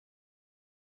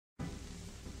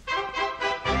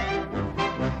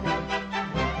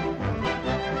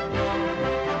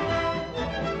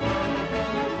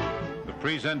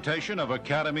presentation of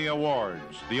Academy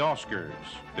Awards, the Oscars,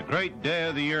 the great day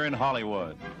of the year in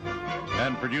Hollywood.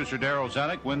 And producer Darryl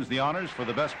Zanuck wins the honors for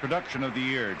the best production of the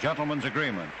year, Gentleman's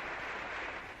Agreement.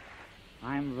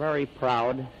 I'm very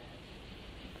proud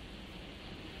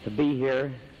to be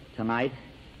here tonight.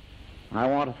 I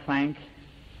want to thank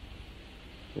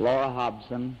Laura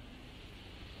Hobson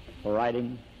for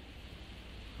writing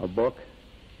a book.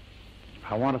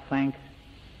 I want to thank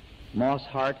Moss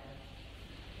Hart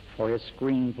for his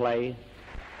screenplay.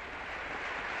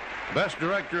 Best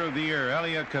Director of the Year,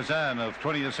 Elia Kazan of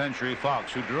 20th Century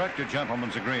Fox, who directed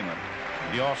Gentleman's Agreement.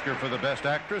 The Oscar for the Best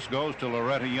Actress goes to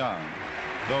Loretta Young.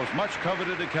 Those much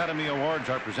coveted Academy Awards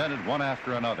are presented one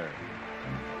after another.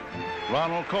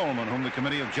 Ronald Colman, whom the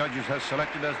Committee of Judges has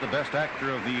selected as the Best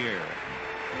Actor of the Year.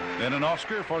 Then an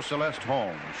Oscar for Celeste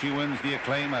Holm. She wins the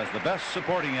acclaim as the Best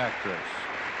Supporting Actress.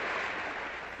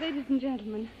 Ladies and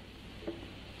gentlemen,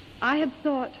 I had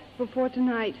thought before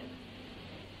tonight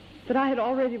that I had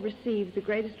already received the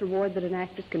greatest reward that an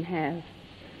actress can have,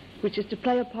 which is to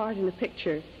play a part in a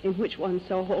picture in which one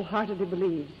so wholeheartedly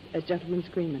believes, as Gentleman's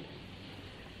Agreement.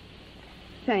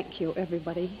 Thank you,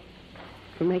 everybody,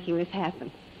 for making this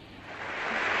happen.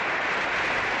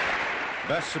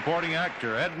 Best Supporting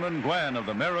Actor, Edmund Gwenn of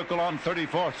The Miracle on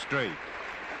 34th Street.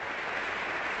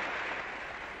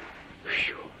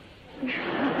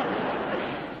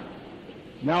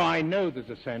 Now I know there's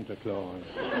a Santa Claus.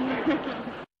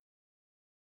 Gentleman's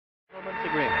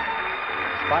Agreement.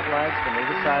 Spotlights from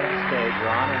either side of the stage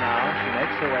are on her now. She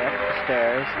makes her way up the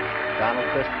stairs. Donald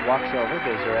Crisp walks over,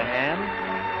 gives her a hand,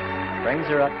 brings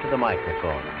her up to the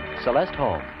microphone. Celeste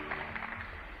Holm.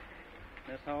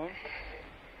 Miss Holm,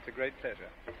 it's a great pleasure.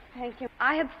 Thank you.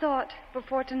 I had thought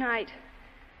before tonight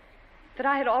that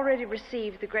I had already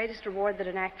received the greatest reward that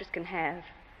an actress can have,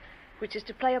 which is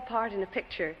to play a part in a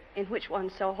picture in which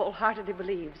one so wholeheartedly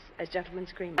believes, as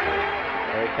Gentleman's Agreement.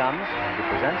 Here he comes. He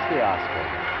presents the Oscar.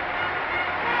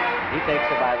 He takes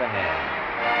her by the hand.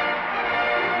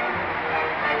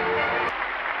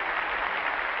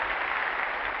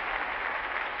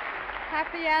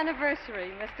 Happy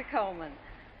anniversary, Mr. Coleman.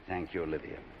 Thank you,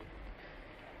 Olivia.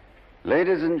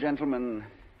 Ladies and gentlemen,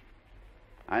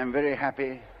 I am very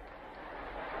happy,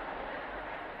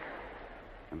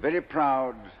 I'm very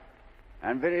proud,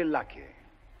 and very lucky.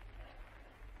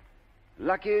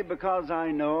 Lucky because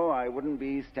I know I wouldn't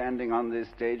be standing on this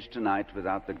stage tonight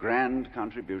without the grand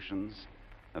contributions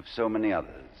of so many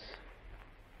others,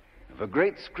 of a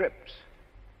great script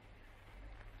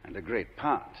and a great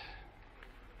part.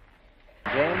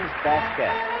 James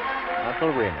Basquette, Uncle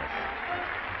Remus.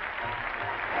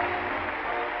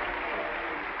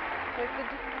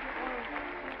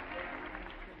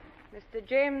 Mr.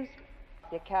 James,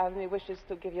 the Academy wishes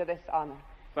to give you this honor.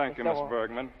 Thank you, Miss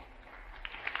Bergman.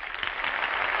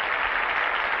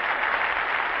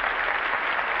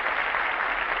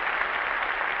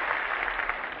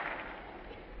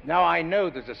 Now I know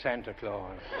there's a Santa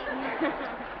Claus.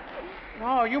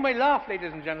 Oh, you may laugh,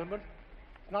 ladies and gentlemen.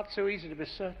 It's not so easy to be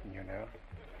certain, you know.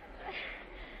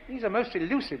 He's a most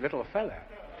elusive little fella.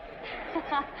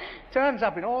 Turns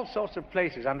up in all sorts of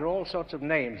places under all sorts of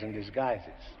names and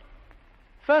disguises.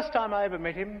 First time I ever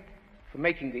met him, for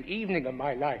making the evening of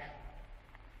my life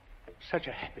such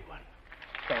a happy one.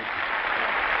 Thank you.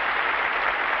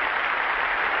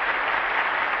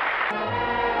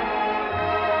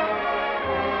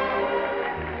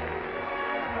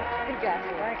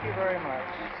 Thank you very much.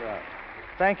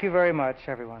 Thank you very much,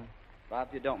 everyone. Bob,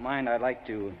 if you don't mind, I'd like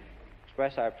to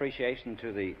express our appreciation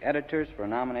to the editors for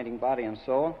nominating Body and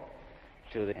Soul,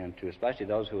 and to especially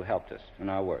those who helped us in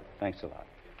our work. Thanks a lot.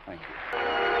 Thank you.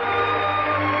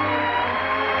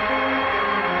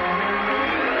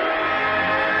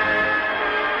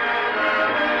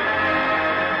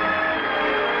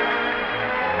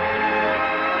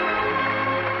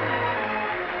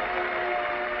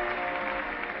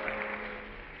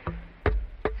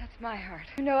 My heart.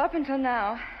 You know, up until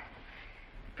now,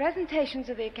 presentations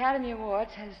of the Academy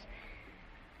Awards has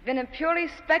been a purely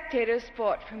spectator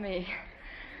sport for me.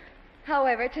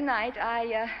 However, tonight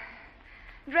I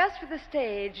dressed for the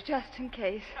stage just in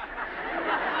case.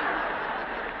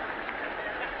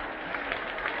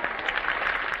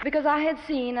 Because I had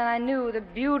seen and I knew the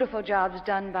beautiful jobs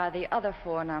done by the other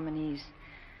four nominees.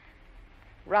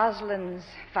 Rosalind's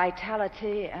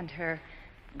vitality and her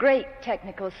great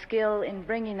technical skill in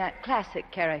bringing that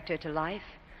classic character to life.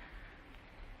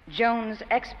 Joan's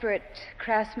expert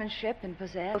craftsmanship and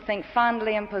think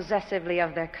fondly and possessively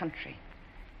of their country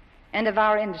and of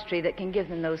our industry that can give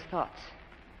them those thoughts.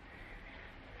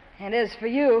 And as for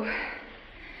you,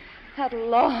 at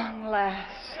long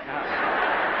last.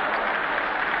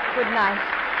 Good night,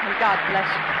 and God bless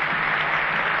you.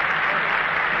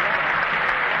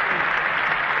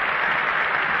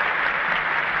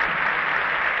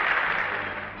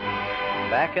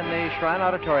 Back in the Shrine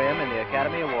Auditorium in the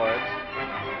Academy Awards,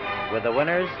 with the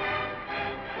winners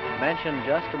mentioned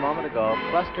just a moment ago,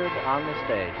 clustered on the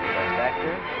stage. The Best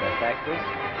Actor, Best Actress,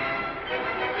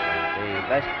 the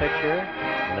Best Picture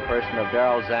in the person of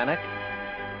Darryl Zanuck,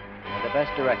 and the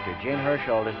Best Director. Gene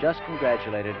Hersholt has just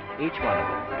congratulated each one of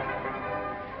them.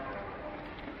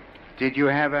 Did you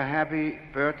have a happy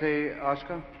birthday,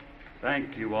 Oscar?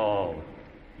 Thank you all.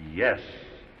 Yes.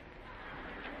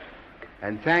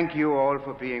 And thank you all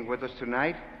for being with us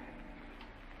tonight.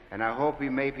 And I hope we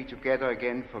may be together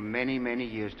again for many, many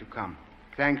years to come.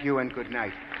 Thank you and good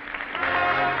night.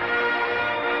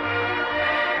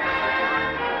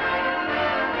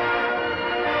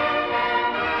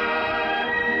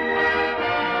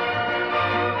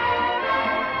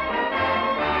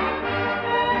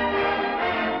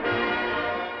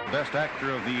 Best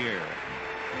Actor of the Year.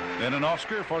 Then an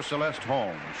Oscar for Celeste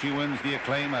Holm. She wins the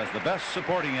acclaim as the Best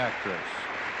Supporting Actress.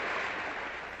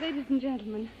 Ladies and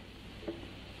gentlemen,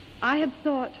 I had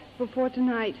thought before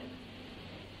tonight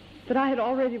that I had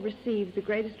already received the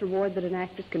greatest reward that an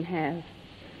actress can have,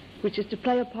 which is to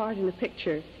play a part in a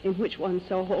picture in which one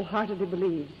so wholeheartedly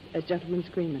believes, as Gentlemen's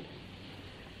Agreement.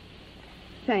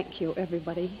 Thank you,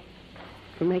 everybody,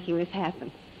 for making this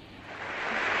happen.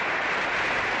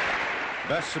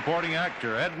 Best Supporting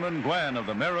Actor, Edmund Gwenn of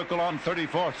The Miracle on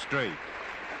 34th Street.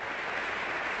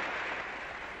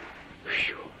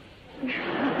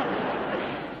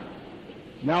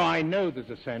 Now I know there's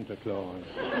a Santa Claus.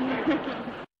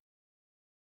 Gentlemen's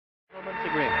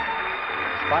Agreement.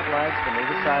 Spotlights from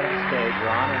either side of the stage are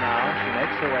on her now. She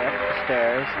makes her way up the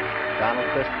stairs. Donald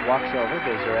Crisp walks over,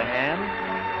 gives her a hand,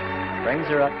 brings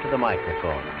her up to the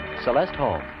microphone. Celeste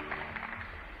Holm.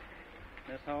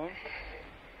 Miss Holm,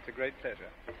 it's a great pleasure.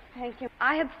 Thank you.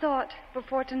 I had thought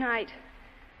before tonight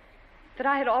that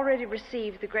I had already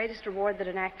received the greatest reward that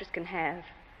an actress can have,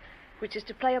 which is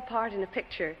to play a part in a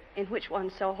picture in which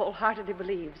one so wholeheartedly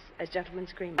believes, as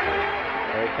Gentlemen's Agreement.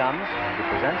 Here he comes. He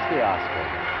presents the Oscar.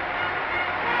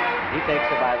 He takes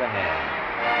her by the hand.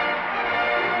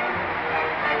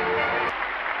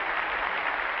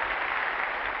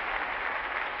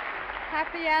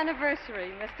 Happy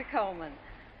anniversary, Mr. Coleman.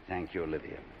 Thank you,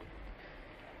 Olivia.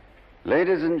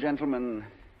 Ladies and gentlemen,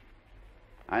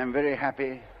 I am very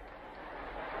happy,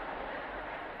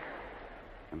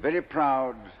 I'm very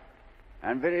proud,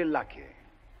 and very lucky.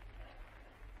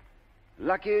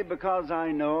 Lucky because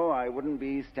I know I wouldn't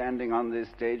be standing on this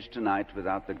stage tonight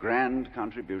without the grand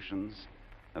contributions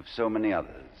of so many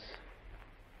others,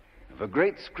 of a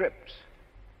great script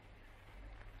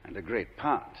and a great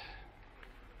part.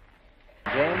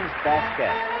 James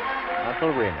Basquette, Uncle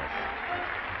Remus.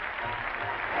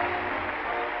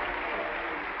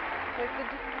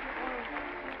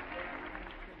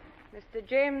 Mr.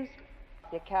 James,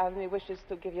 the Academy wishes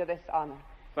to give you this honor.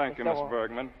 Thank you, Miss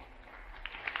Bergman.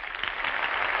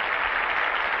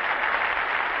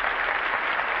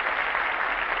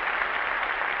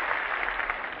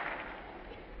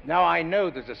 Now I know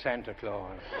there's a Santa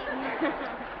Claus.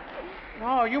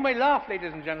 Oh, you may laugh,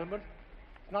 ladies and gentlemen.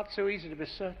 It's not so easy to be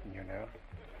certain, you know.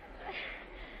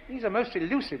 He's a most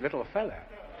elusive little fella.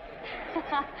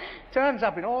 Turns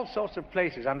up in all sorts of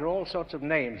places under all sorts of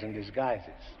names and disguises.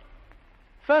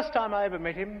 First time I ever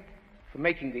met him, for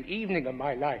making the evening of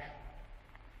my life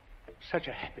such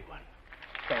a happy one.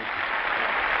 Thank you.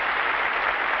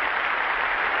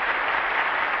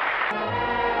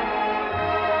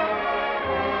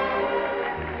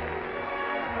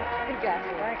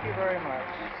 Thank you very much.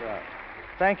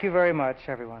 Thank you very much,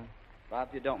 everyone. Bob,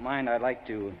 if you don't mind, I'd like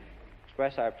to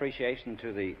express our appreciation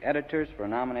to the editors for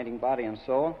nominating Body and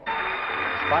Soul.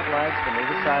 Spotlights from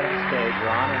either side of the stage are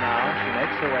on her now. She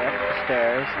makes her way up the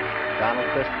stairs. Donald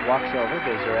Crisp walks over,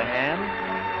 gives her a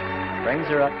hand, brings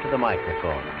her up to the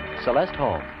microphone. Celeste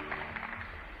Holm.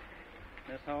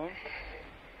 Miss Holm,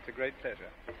 it's a great pleasure.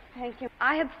 Thank you.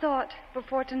 I had thought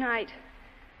before tonight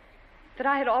that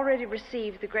I had already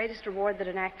received the greatest reward that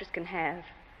an actress can have,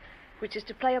 which is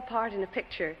to play a part in a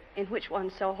picture in which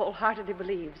one so wholeheartedly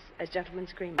believes, as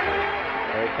Gentlemen's Agreement.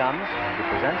 Here he comes. He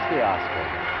presents the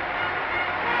Oscar.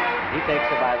 He takes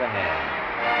her by the hand.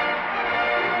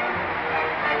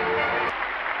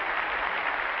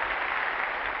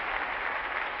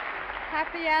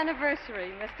 Happy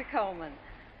anniversary, Mr. Coleman.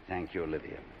 Thank you,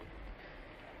 Olivia.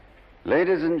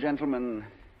 Ladies and gentlemen,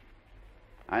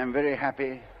 I am very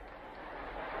happy,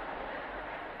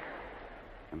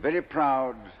 I'm very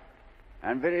proud,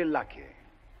 and very lucky.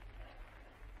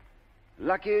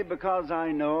 Lucky because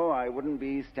I know I wouldn't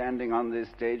be standing on this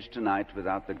stage tonight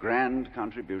without the grand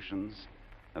contributions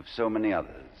of so many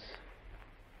others.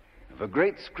 Of a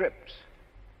great script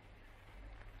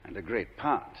and a great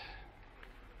part.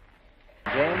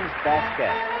 James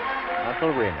Basquette, Uncle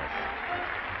Remus.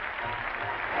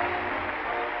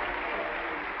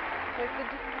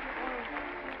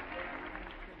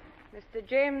 Mr.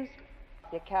 James,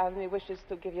 the Academy wishes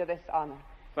to give you this honor.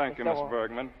 Thank you, Miss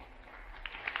Bergman.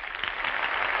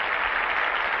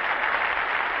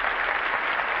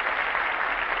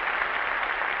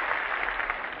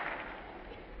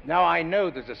 Now I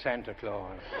know there's a Santa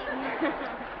Claus.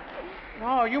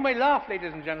 Oh, you may laugh,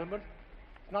 ladies and gentlemen.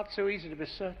 It's not so easy to be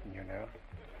certain, you know.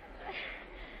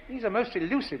 He's a most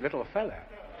elusive little fella.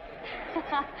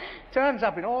 Turns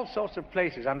up in all sorts of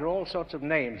places under all sorts of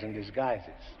names and disguises.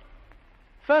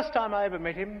 First time I ever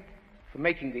met him, for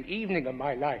making the evening of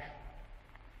my life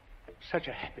such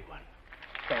a happy one.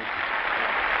 Thank you.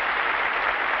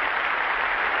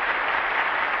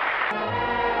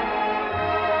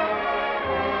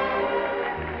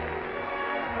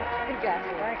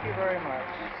 Thank you very much.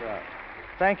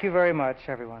 Thank you very much,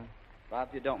 everyone. Bob,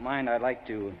 if you don't mind, I'd like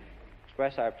to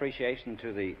express our appreciation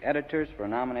to the editors for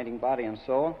nominating Body and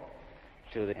Soul,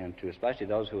 and to especially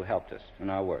those who helped us in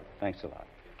our work. Thanks a lot.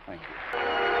 Thank you.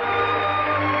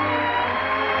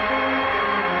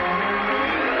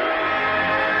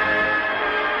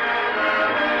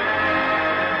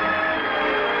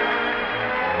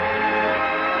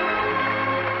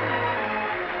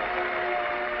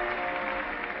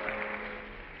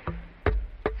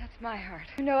 My heart.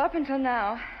 You know, up until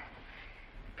now,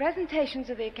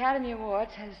 presentations of the Academy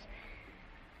Awards has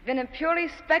been a purely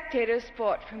spectator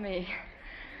sport for me.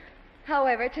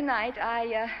 However, tonight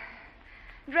I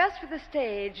dressed for the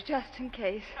stage just in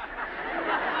case.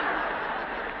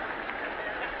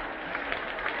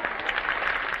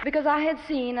 Because I had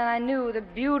seen and I knew the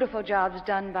beautiful jobs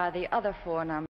done by the other four nominees.